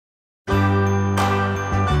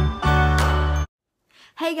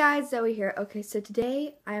Hey guys, Zoe here. Okay, so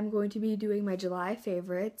today I am going to be doing my July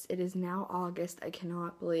favorites. It is now August. I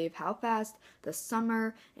cannot believe how fast the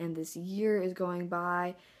summer and this year is going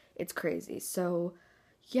by. It's crazy. So,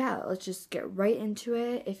 yeah, let's just get right into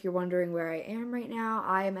it. If you're wondering where I am right now,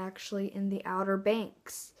 I am actually in the Outer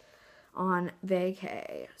Banks on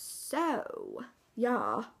vacay. So,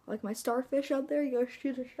 yeah, like my starfish out there. You guys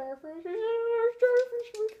see the starfish?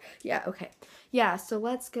 Yeah, okay. Yeah, so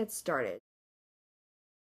let's get started.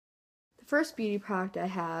 The first beauty product I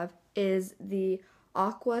have is the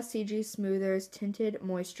Aqua CG Smoothers Tinted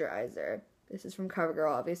Moisturizer. This is from CoverGirl,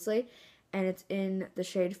 obviously, and it's in the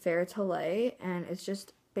shade Fair to Lay, and it's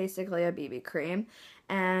just basically a BB cream.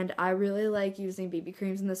 And I really like using BB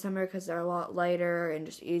creams in the summer because they're a lot lighter and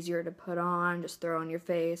just easier to put on, just throw on your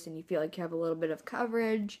face, and you feel like you have a little bit of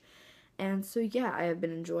coverage. And so, yeah, I have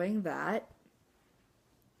been enjoying that.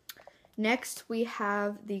 Next, we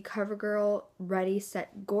have the CoverGirl Ready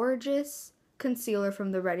Set Gorgeous concealer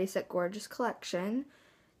from the Ready Set Gorgeous collection.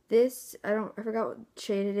 This, I forgot what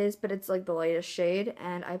shade it is, but it's like the lightest shade,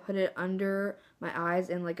 and I put it under my eyes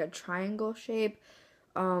in like a triangle shape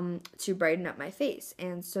to brighten up my face.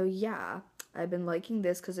 And so, yeah, I've been liking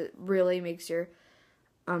this because it really makes your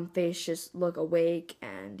face just look awake,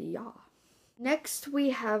 and yeah. Next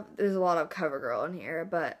we have, there's a lot of CoverGirl in here,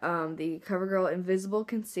 but the CoverGirl Invisible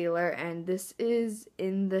Concealer, and this is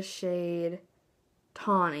in the shade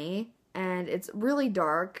Tawny, and it's really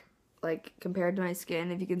dark, like, compared to my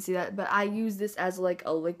skin, if you can see that, but I use this as, like,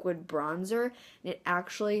 a liquid bronzer, and it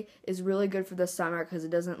actually is really good for the summer, because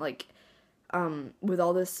it doesn't, like, with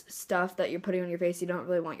all this stuff that you're putting on your face, you don't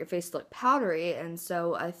really want your face to look powdery, and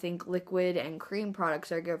so I think liquid and cream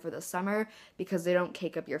products are good for the summer, because they don't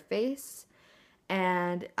cake up your face.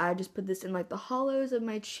 And I just put this in like the hollows of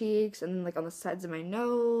my cheeks and then like on the sides of my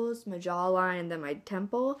nose, my jawline, and then my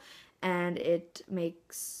temple. And it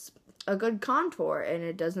makes a good contour and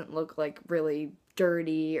it doesn't look like really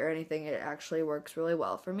dirty or anything. It actually works really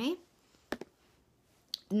well for me.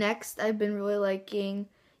 Next, I've been really liking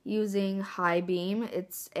using High Beam.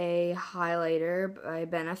 It's a highlighter by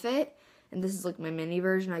Benefit. And this is like my mini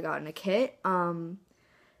version I got in a kit.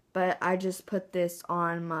 But I just put this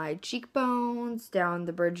on my cheekbones, down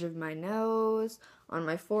the bridge of my nose, on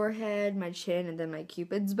my forehead, my chin, and then my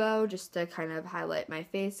cupid's bow, just to kind of highlight my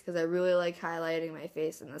face, because I really like highlighting my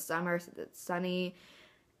face in the summer since it's sunny,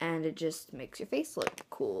 and it just makes your face look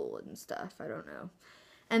cool and stuff, I don't know.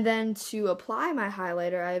 And then to apply my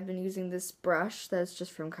highlighter, I've been using this brush that's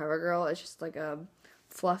just from CoverGirl. It's just like a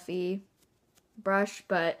fluffy brush,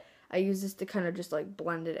 but I use this to kind of just like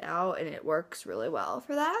blend it out, and it works really well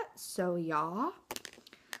for that. So yeah.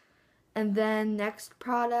 And then next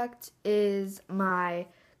product is my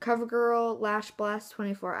CoverGirl Lash Blast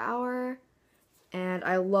 24 Hour. And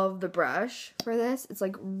I love the brush for this. It's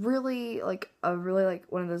like really like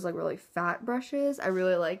one of those like really fat brushes. I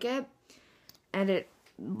really like it. And it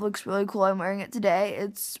looks really cool. I'm wearing it today.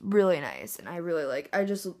 It's really nice, and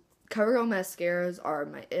CoverGirl mascaras are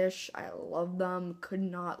my ish. I love them. Could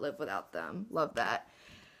not live without them. Love that.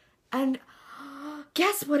 And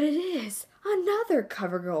guess what it is? Another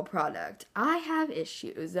CoverGirl product. I have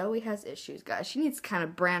issues. Zoe has issues, guys. She needs to kind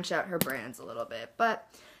of branch out her brands a little bit. But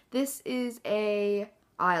this is a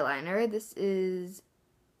eyeliner. This is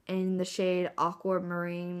in the shade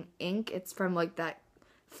Aquamarine Ink. It's from like that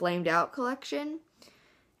Flamed Out collection.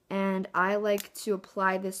 And I like to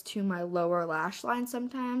apply this to my lower lash line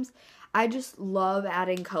sometimes. I just love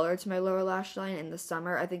adding color to my lower lash line in the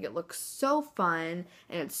summer. I think it looks so fun,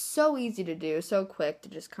 and it's so easy to do, so quick to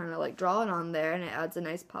just kind of like draw it on there, and it adds a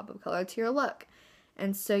nice pop of color to your look.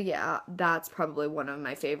 And so yeah, that's probably one of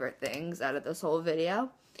my favorite things out of this whole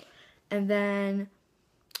video. And then,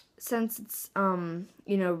 since it's,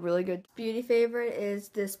 really good beauty favorite is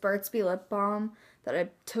this Burt's Bees lip balm that I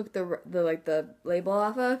took the label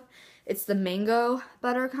off of. It's the mango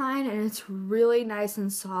butter kind, and it's really nice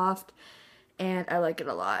and soft, and I like it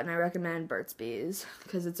a lot, and I recommend Burt's Bees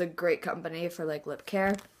because it's a great company for like lip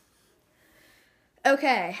care.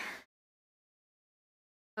 Okay.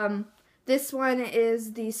 This one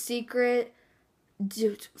is the Secret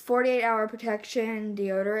 48-hour protection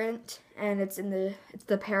deodorant, and it's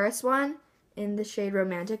the Paris one in the shade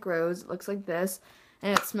Romantic Rose. It looks like this,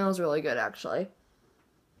 and it smells really good actually.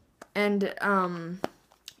 And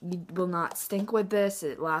you will not stink with this.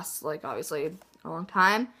 It lasts like obviously a long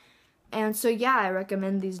time. And so yeah, I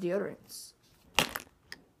recommend these deodorants.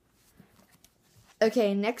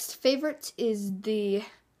 Okay, next favorite is the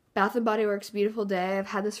Bath & Body Works Beautiful Day. I've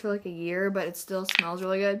had this for like a year, but it still smells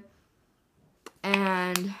really good.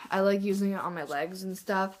 And I like using it on my legs and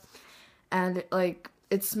stuff. And like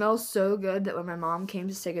it smells so good that when my mom came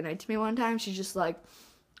to say goodnight to me one time, she's just like,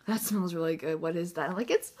 that smells really good. What is that? I'm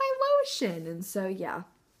like, it's my lotion. And so, yeah.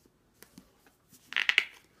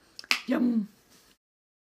 Yum.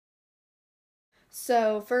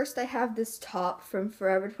 So first I have this top from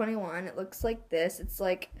Forever 21. It looks like this. It's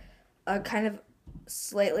like a kind of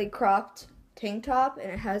slightly cropped tank top,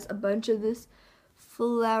 and it has a bunch of this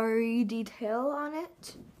flowery detail on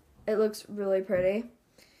it. It looks really pretty.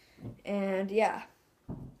 And yeah,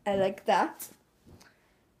 I like that.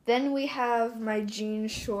 Then we have my jean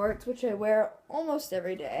shorts, which I wear almost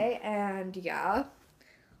every day, and yeah,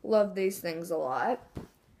 love these things a lot.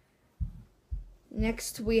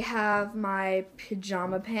 Next we have my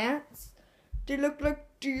pajama pants. They look like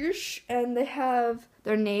this, and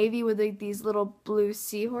they're navy with like these little blue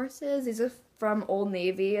seahorses. These are from Old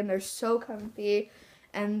Navy, and they're so comfy,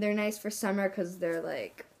 and they're nice for summer because they're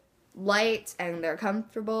like light and they're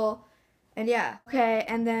comfortable. And yeah. Okay,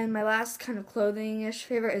 and then my last kind of clothing-ish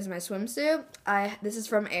favorite is my swimsuit. This is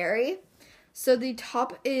from Aerie. So the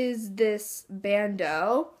top is this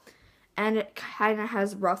bandeau, and it kind of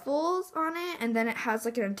has ruffles on it, and then it has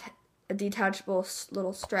like a detachable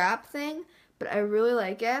little strap thing, but I really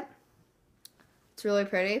like it. It's really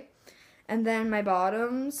pretty. And then my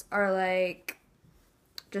bottoms are like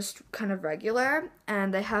just kind of regular,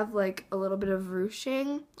 and they have like a little bit of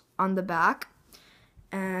ruching on the back,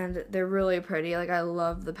 and they're really pretty. Like, I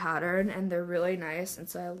love the pattern, and they're really nice, and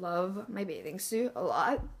so I love my bathing suit a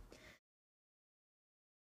lot.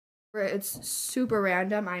 It's super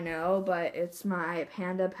random, I know, but it's my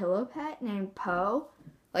panda pillow pet named Po,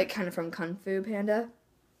 like kind of from Kung Fu Panda.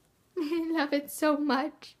 I love it so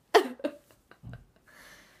much.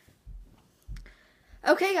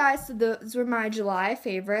 Okay guys, so those were my July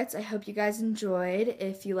favorites. I hope you guys enjoyed.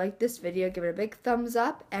 If you liked this video, give it a big thumbs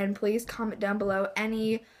up, and please comment down below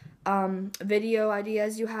any video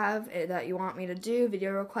ideas you have that you want me to do,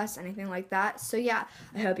 video requests, anything like that. So yeah,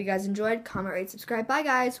 I hope you guys enjoyed. Comment, rate, subscribe. Bye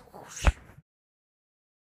guys.